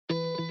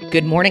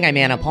Good morning, I'm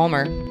Anna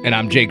Palmer. And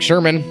I'm Jake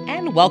Sherman.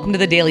 And welcome to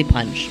the Daily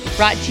Punch,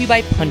 brought to you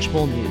by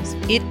Punchbowl News.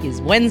 It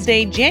is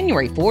Wednesday,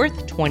 January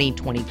 4th,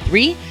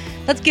 2023.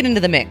 Let's get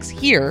into the mix.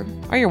 Here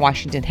are your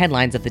Washington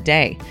headlines of the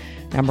day.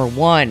 Number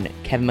 1,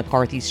 Kevin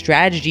McCarthy's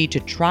strategy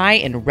to try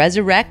and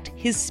resurrect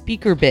his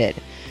speaker bid.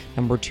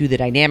 Number 2, the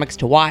dynamics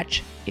to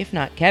watch. If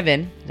not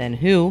Kevin, then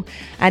who?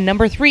 And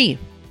number 3,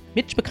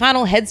 Mitch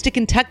McConnell heads to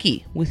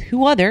Kentucky with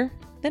who other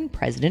than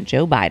President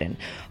Joe Biden.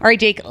 All right,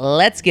 Jake,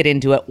 let's get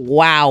into it.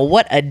 Wow,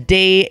 what a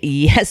day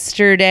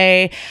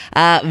yesterday.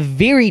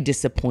 Very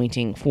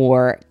disappointing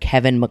for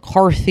Kevin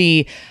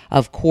McCarthy.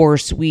 Of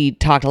course, we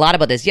talked a lot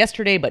about this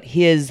yesterday, but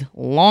his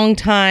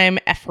longtime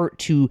effort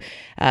to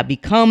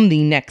become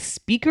the next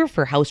speaker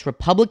for House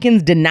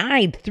Republicans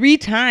denied 3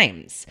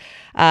 times.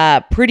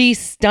 Pretty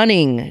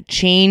stunning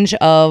change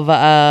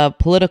of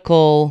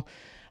political,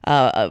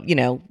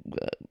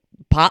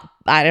 pop.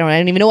 I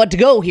don't even know what to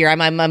go here.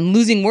 I'm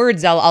losing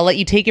words. I'll let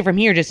you take it from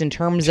here, just in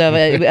terms of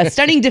a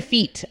stunning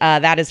defeat.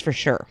 That is for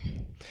sure.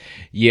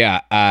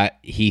 Yeah,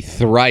 he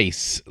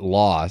thrice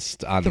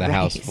lost on the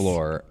House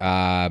floor.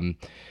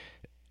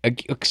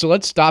 So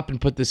let's stop and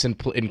put this in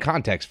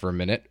context for a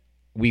minute.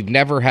 We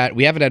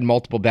haven't had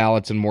multiple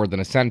ballots in more than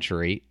a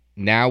century.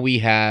 Now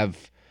we've had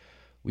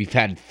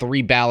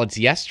 3 ballots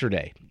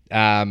yesterday.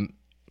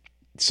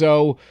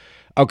 So,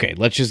 okay,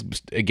 let's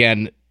just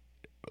again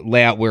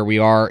lay out where we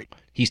are.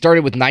 He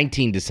started with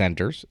 19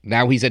 dissenters.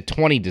 Now he's at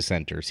 20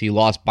 dissenters. He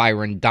lost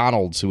Byron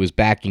Donalds, who was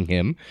backing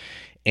him,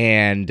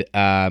 and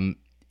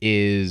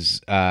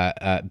is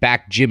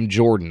back Jim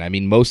Jordan. I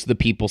mean, most of the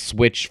people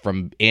switched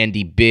from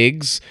Andy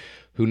Biggs,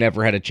 who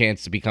never had a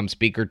chance to become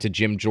speaker, to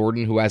Jim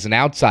Jordan, who has an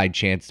outside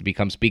chance to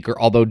become speaker,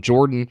 although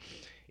Jordan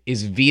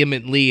is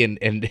vehemently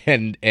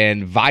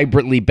and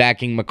vibrantly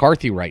backing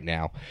McCarthy right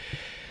now.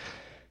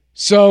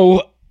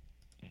 So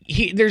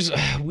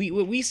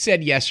we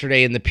said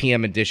yesterday in the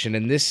PM edition,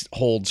 and this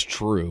holds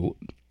true,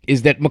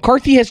 is that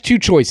McCarthy has 2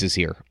 choices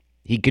here.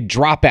 He could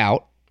drop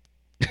out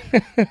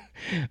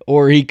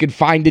or he could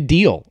find a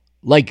deal.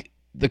 Like,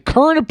 the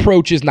current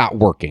approach is not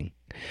working.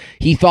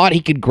 He thought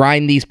he could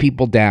grind these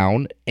people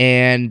down,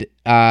 and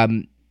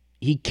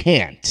he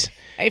can't.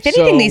 If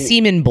anything, they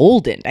seem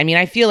emboldened. I mean,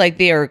 I feel like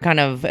they are kind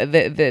of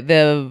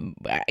the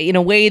in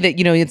a way that,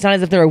 it's not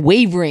as if they're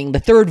wavering. The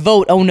third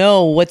vote, oh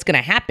no, what's going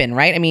to happen,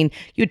 right? I mean,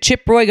 you had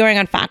Chip Roy going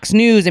on Fox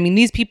News. I mean,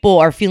 these people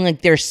are feeling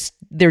like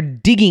they're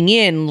digging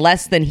in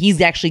less than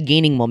he's actually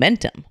gaining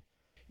momentum.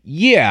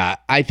 Yeah,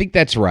 I think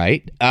that's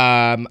right.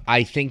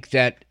 I think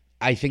that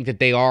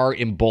they are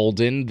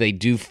emboldened. They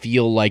do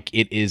feel like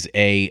it is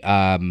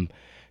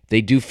they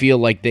do feel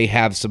like they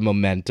have some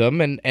momentum,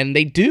 and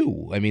they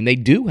do. I mean, they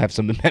do have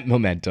some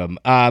momentum.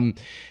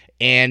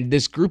 And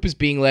this group is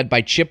being led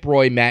by Chip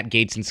Roy, Matt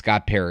Gaetz, and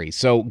Scott Perry.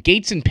 So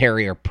Gaetz and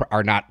Perry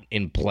are not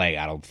in play,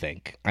 I don't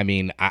think. I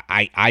mean,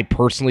 I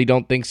personally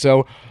don't think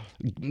so.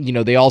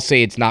 They all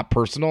say it's not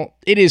personal.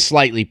 It is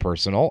slightly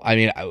personal. I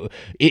mean,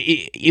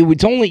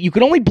 you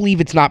could only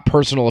believe it's not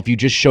personal if you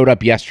just showed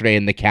up yesterday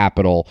in the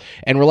Capitol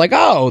and were like,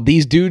 oh,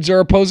 these dudes are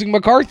opposing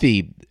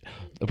McCarthy.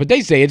 But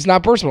they say it's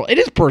not personal. It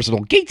is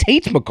personal. Gaetz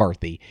hates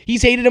McCarthy.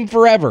 He's hated him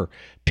forever.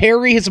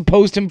 Perry has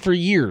opposed him for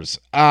years.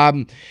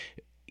 Dating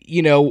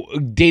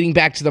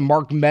back to the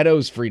Mark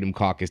Meadows Freedom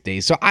Caucus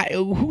days. So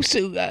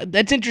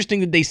that's interesting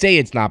that they say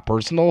it's not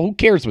personal. Who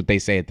cares what they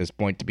say at this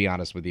point, to be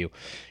honest with you?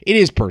 It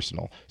is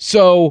personal.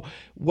 So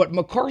what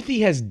McCarthy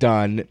has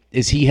done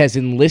is he has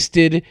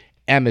enlisted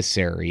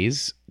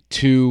emissaries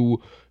to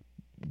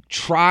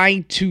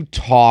try to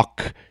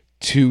talk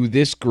to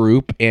this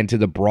group and to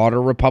the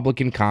broader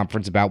Republican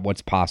conference about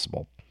what's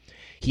possible.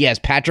 He has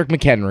Patrick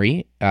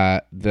McHenry,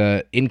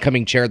 the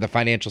incoming chair of the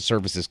Financial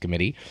Services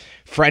Committee,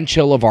 French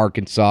Hill of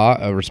Arkansas,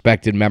 a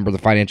respected member of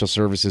the Financial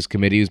Services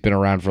Committee who's been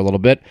around for a little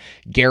bit,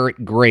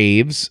 Garrett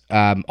Graves,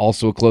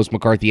 also a close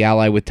McCarthy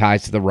ally with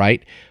ties to the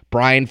right,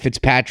 Brian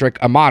Fitzpatrick,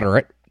 a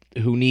moderate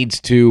who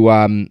needs to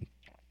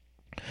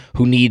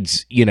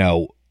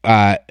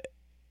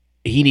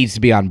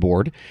be on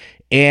board,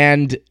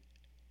 and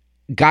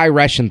Guy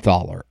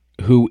Reschenthaler,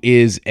 who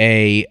is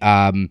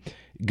going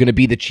to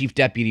be the chief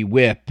deputy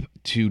whip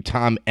to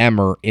Tom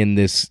Emmer in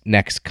this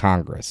next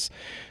Congress.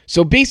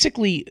 So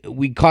basically,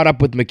 we caught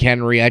up with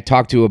McHenry. I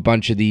talked to a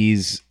bunch of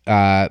these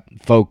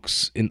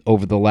folks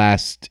over the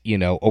last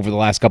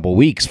couple of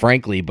weeks,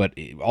 frankly, but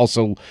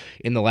also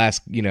in the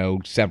last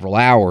several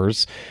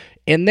hours.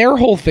 And their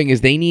whole thing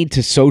is they need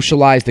to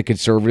socialize the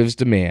conservatives'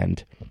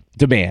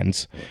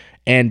 demands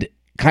and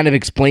kind of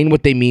explain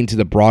what they mean to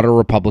the broader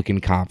Republican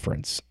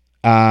conference.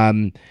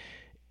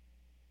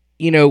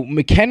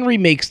 McHenry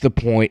makes the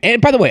point,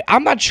 and by the way,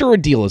 I'm not sure a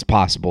deal is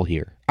possible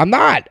here. I'm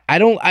not. I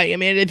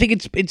think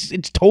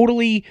it's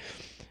totally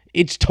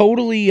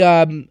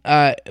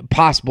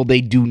possible they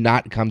do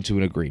not come to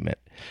an agreement,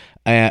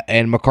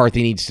 and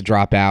McCarthy needs to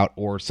drop out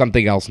or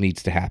something else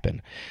needs to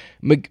happen.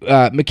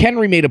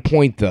 McHenry made a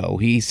point, though.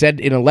 He said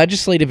in a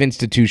legislative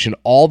institution,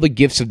 all the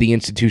gifts of the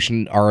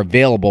institution are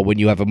available when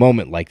you have a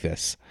moment like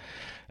this.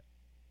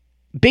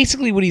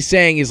 Basically what he's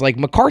saying is, like,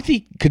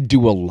 McCarthy could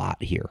do a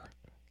lot here.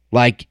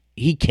 Like,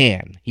 he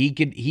can. He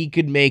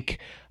could make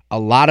a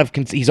lot of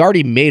he's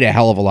already made a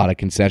hell of a lot of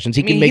concessions.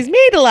 He's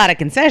made a lot of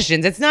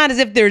concessions. It's not as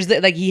if there's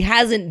like he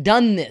hasn't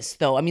done this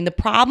though. I mean, the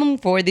problem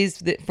for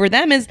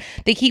them is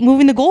they keep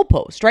moving the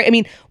goalpost, right? I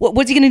mean,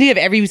 what's he going to do? Have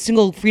every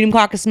single Freedom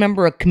Caucus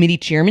member a committee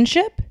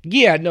chairmanship?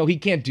 Yeah, no, he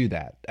can't do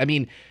that. I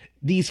mean,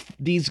 these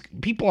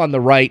people on the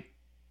right,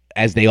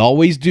 as they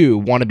always do,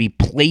 want to be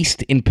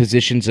placed in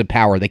positions of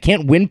power. They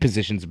can't win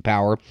positions of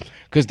power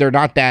because they're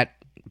not that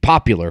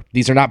popular.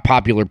 These are not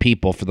popular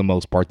people for the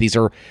most part. These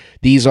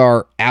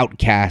are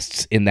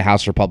outcasts in the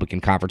House Republican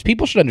Conference.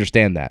 People should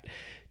understand that.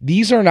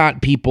 These are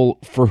not people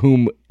for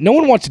whom no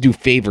one wants to do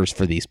favors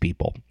for these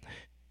people.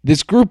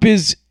 This group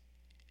is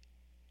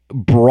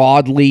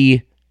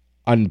broadly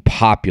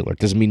unpopular.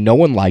 Doesn't mean no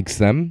one likes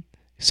them.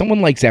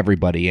 Someone likes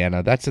everybody,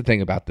 Anna. That's the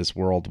thing about this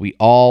world. We're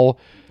all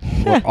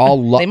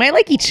they might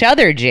like each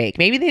other, Jake.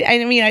 Maybe they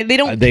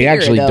don't. They care,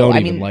 actually though.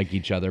 don't even like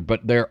each other,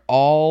 but they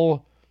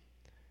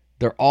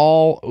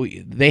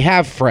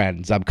have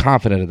friends. I'm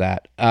confident of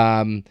that.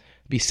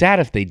 Be sad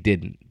if they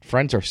didn't.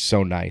 Friends are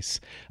so nice.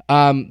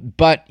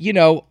 But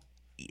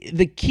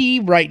the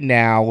key right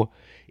now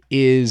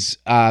is,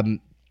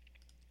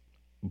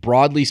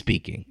 broadly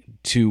speaking,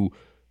 to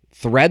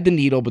thread the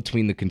needle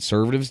between the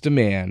conservatives'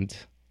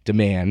 demands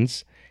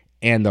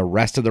and the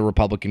rest of the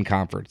Republican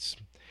conference.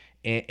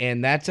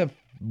 And that's a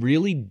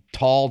really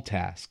tall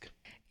task.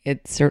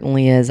 It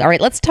certainly is. All right,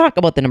 let's talk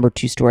about the number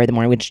 2 story of the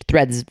morning, which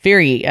threads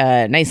very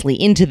nicely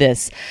into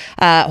this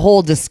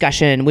whole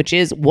discussion, which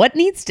is what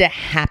needs to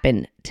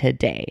happen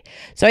today.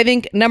 So I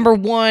think number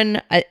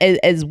 1,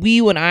 as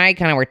you and I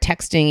kind of were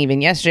texting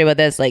even yesterday about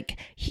this, like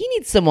he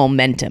needs some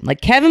momentum. Like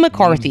Kevin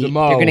McCarthy, they're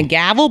going to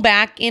gavel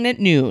back in at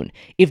noon.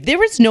 If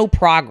there is no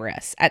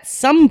progress at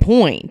some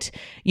point,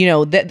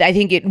 I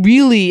think it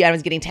really. I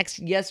was getting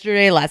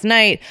texted last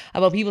night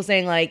about people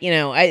saying like,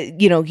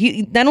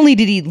 he not only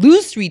did he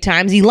lose 3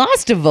 times, he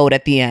lost a vote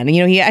at the end.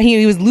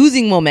 He was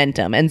losing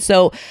momentum, and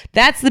so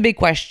that's the big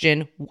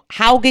question.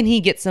 How can he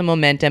get some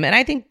momentum? And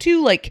I think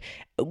too, like,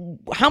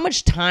 how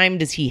much time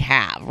does he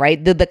have,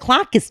 right? The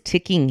clock is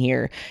ticking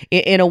here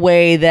in a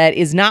way that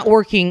is not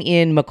working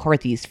in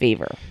McCarthy's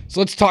favor.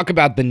 So let's talk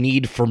about the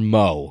need for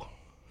Mo.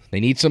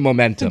 They need some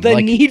momentum. The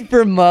need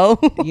for Mo?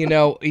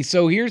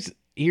 So here's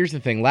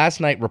the thing.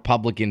 Last night,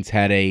 Republicans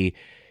had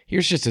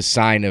here's just a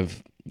sign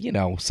of,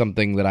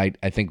 something that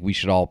I think we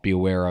should all be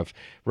aware of.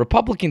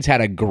 Republicans had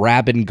a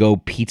grab-and-go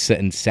pizza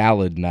and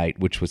salad night,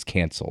 which was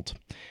canceled.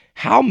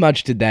 How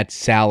much did that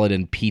salad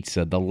and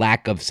pizza, the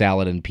lack of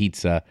salad and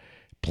pizza,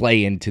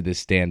 play into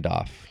this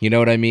standoff? You know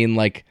what I mean?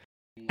 Like,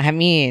 I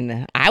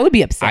would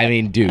be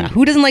upset. Dude,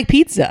 who doesn't like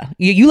pizza?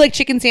 You like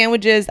chicken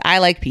sandwiches. I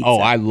like pizza. Oh,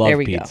 I love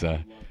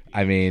pizza.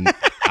 Go.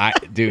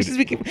 Dude, this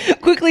is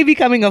quickly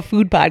becoming a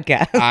food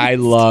podcast. I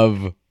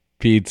love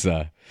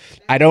pizza.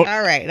 I don't.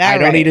 All right. I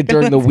don't eat it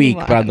during the week,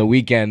 but on the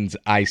weekends,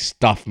 I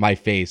stuff my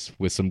face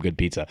with some good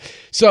pizza.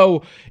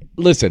 So,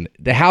 listen,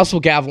 the House will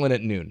gavel in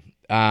at noon.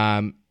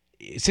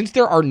 Since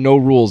there are no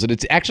rules, and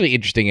it's actually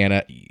interesting,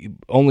 Anna,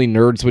 only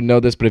nerds would know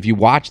this, but if you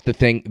watch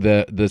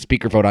the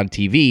speaker vote on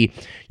TV,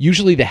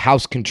 usually the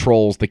House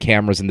controls the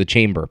cameras in the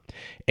chamber,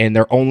 and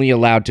they're only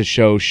allowed to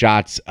show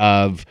shots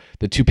of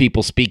the 2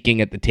 people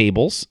speaking at the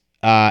tables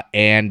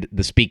and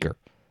the speaker,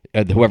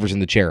 whoever's in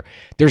the chair.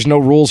 There's no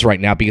rules right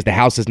now because the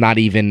House is not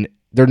even...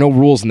 There are no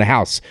rules in the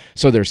House.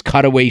 So there's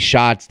cutaway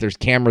shots, there's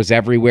cameras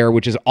everywhere,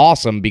 which is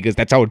awesome because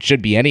that's how it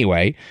should be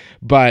anyway.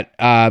 But...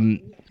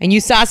 And you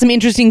saw some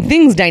interesting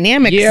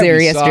dynamics there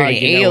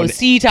yesterday.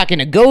 AOC talking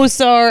to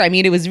Gosar. I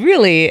mean, it was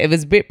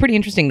pretty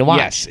interesting to watch.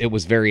 Yes, it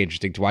was very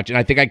interesting to watch. And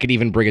I think I could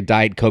even bring a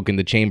Diet Coke in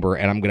the chamber,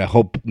 and I'm going to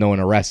hope no one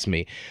arrests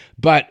me.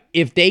 But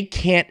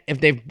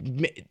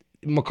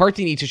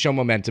McCarthy needs to show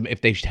momentum.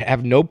 If they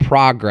have no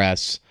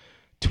progress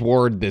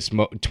toward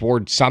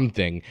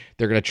something,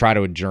 they're going to try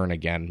to adjourn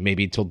again,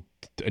 maybe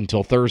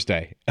until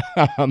Thursday.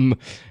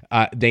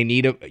 They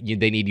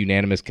need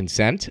unanimous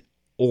consent,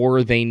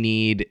 or they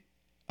need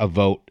a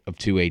vote of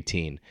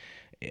 218.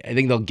 I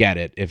think they'll get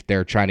it if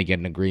they're trying to get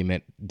an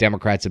agreement.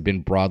 Democrats have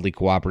been broadly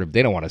cooperative.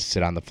 They don't want to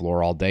sit on the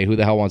floor all day. Who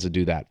the hell wants to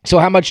do that? So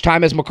how much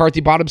time has McCarthy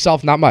bought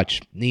himself? Not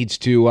much. Needs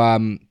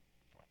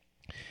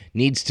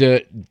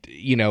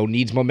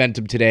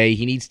momentum today.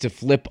 He needs to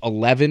flip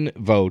 11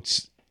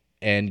 votes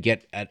and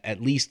get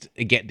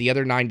the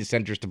other 9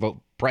 dissenters to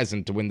vote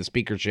present to win the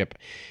speakership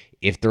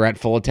if they're at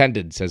full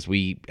attendance. As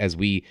we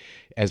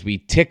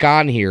tick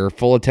on here,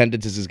 full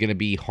attendance is going to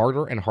be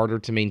harder and harder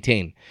to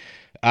maintain.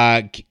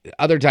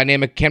 Other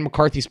dynamic, can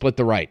McCarthy split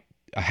the right?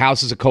 A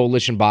House is a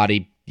coalition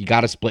body. You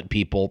got to split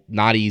people.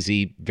 Not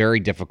easy. Very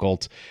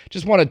difficult.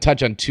 Just want to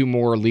touch on 2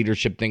 more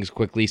leadership things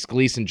quickly.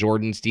 Scalise and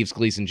Jordan, Steve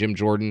Scalise and Jim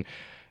Jordan.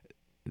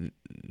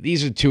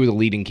 These are 2 of the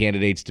leading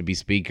candidates to be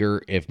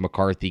speaker if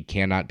McCarthy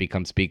cannot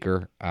become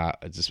speaker,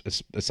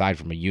 aside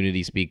from a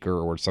unity speaker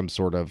or some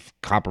sort of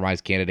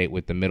compromise candidate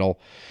with the middle.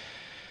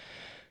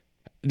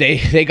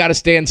 They got to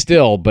stand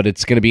still, but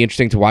it's going to be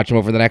interesting to watch them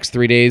over the next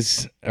 3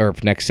 days or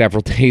next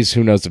several days.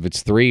 Who knows if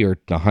it's 3 or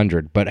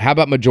 100? But how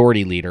about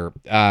majority leader?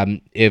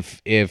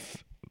 If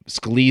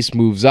Scalise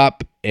moves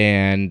up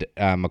and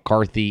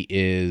McCarthy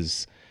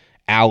is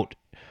out,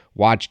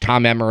 watch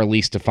Tom Emmer,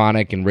 Elise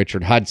Stefanik, and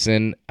Richard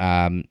Hudson.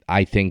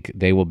 I think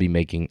they will be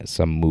making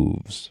some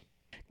moves.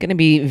 Going to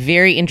be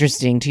very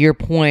interesting. To your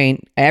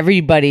point,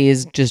 everybody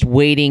is just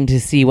waiting to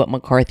see what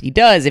McCarthy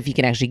does, if he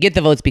can actually get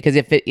the votes, because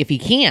if he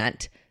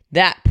can't,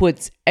 that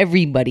puts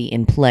everybody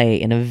in play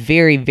in a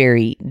very,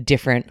 very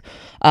different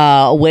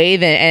way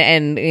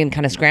and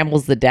kind of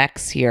scrambles the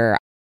decks here.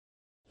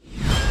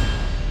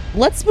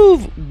 Let's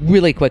move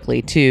really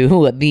quickly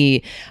to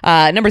the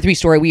number 3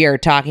 story we are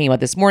talking about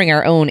this morning.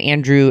 Our own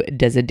Andrew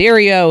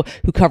Desiderio,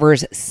 who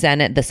covers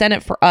the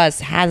Senate for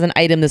us, has an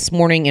item this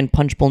morning in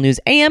Punchbowl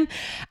News AM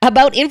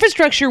about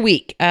Infrastructure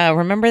Week.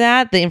 Remember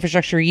that? The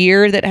infrastructure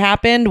year that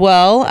happened?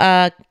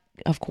 Well,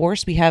 of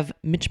course, we have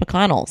Mitch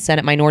McConnell,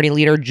 Senate Minority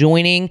Leader,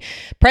 joining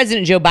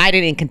President Joe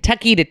Biden in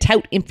Kentucky to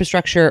tout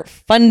infrastructure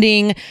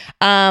funding.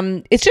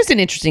 It's just an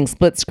interesting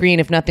split screen,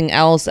 if nothing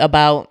else,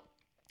 about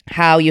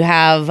how you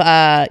have,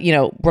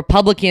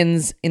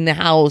 Republicans in the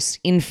House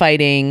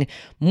infighting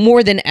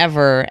more than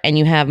ever, and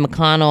you have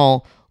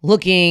McConnell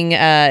looking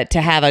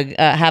to have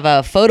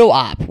a photo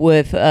op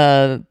with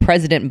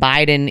President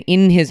Biden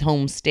in his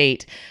home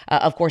state.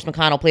 Of course,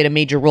 McConnell played a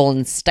major role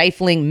in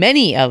stifling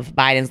many of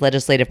Biden's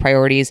legislative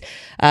priorities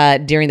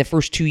during the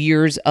first 2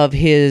 years of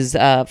his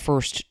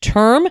first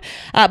term.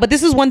 But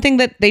this is one thing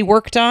that they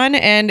worked on,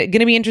 and going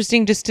to be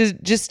interesting just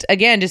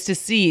to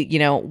see,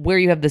 where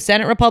you have the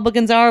Senate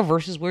Republicans are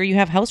versus where you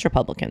have House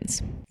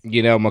Republicans.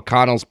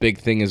 McConnell's big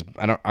thing is,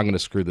 I'm going to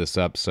screw this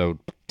up, so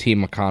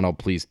Team McConnell,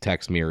 please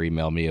text me or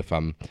email me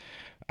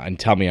and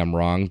tell me I'm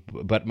wrong.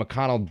 But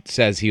McConnell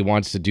says he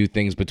wants to do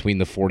things between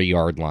the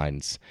 40-yard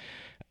lines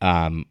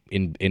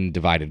in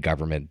divided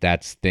government.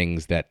 That's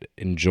things that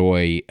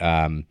enjoy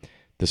the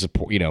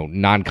support,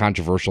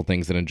 non-controversial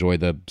things that enjoy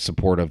the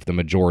support of the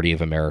majority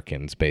of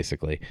Americans,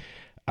 basically.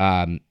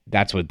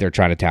 That's what they're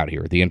trying to tout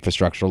here. The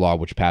infrastructure law,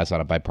 which passed on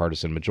a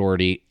bipartisan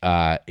majority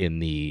in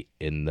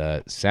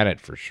the Senate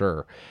for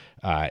sure,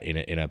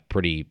 in a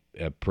pretty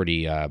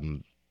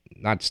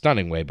not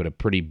stunning way, but a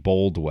pretty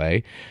bold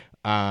way.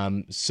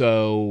 This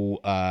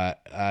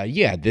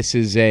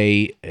is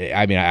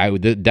I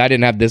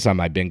didn't have this on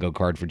my bingo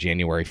card for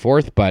January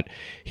 4th, but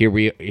here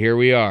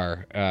we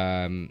are.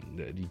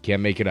 You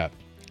can't make it up.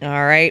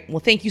 All right. Well,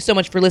 thank you so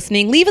much for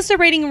listening. Leave us a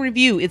rating and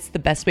review. It's the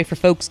best way for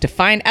folks to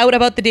find out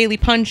about the Daily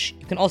Punch.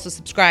 You can also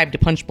subscribe to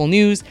Punchbowl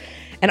News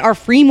and our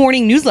free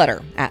morning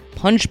newsletter at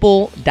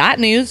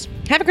punchbowl.news.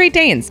 Have a great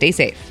day and stay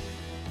safe.